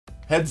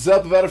Heads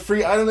up about a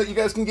free item that you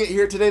guys can get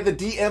here today, the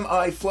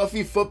DMI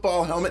Fluffy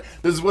Football Helmet.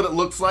 This is what it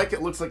looks like.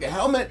 It looks like a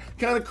helmet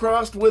kind of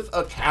crossed with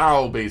a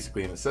cow,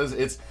 basically. And it says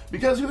it's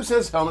because who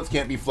says helmets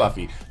can't be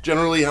fluffy?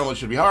 Generally,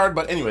 helmets should be hard,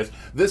 but anyways,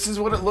 this is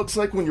what it looks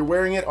like when you're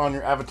wearing it on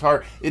your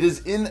avatar. It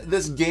is in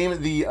this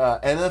game, the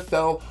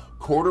NFL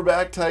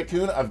Quarterback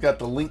Tycoon. I've got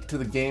the link to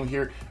the game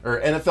here, or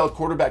NFL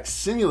Quarterback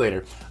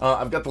Simulator.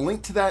 I've got the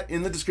link to that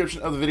in the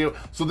description of the video.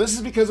 So this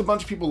is because a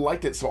bunch of people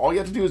liked it. So all you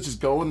have to do is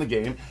just go in the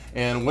game,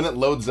 and when it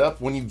loads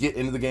up, when you get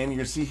into the game, you're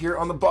gonna see here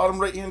on the bottom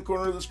right hand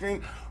corner of the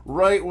screen,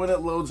 right when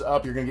it loads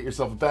up, you're gonna get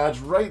yourself a badge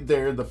right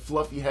there, the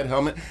fluffy head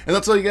helmet, and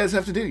that's all you guys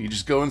have to do. You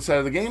just go inside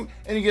of the game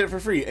and you get it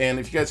for free. And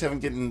if you guys haven't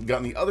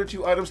gotten the other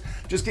two items,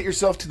 just get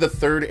yourself to the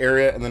third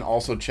area and then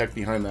also check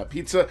behind that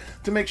pizza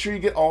to make sure you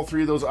get all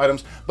three of those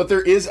items. But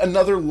there is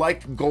another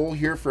like goal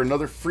here for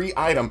another free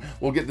item.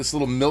 We'll get this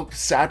little milk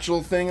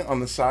satchel thing on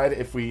the side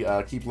if we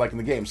keep liking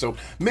the game. So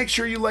make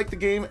sure you like the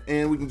game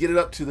and we can get it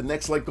up to the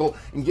next like goal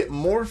and get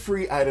more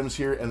free items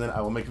here, and then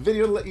I will make a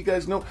video to let you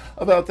guys know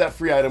about that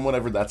free item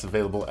whenever that's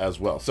available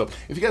as well. So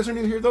if you guys are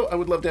new here though, I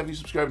would love to have you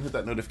subscribe and hit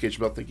that notification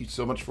bell. Thank you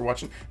so much for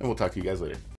watching, and we'll talk to you guys later.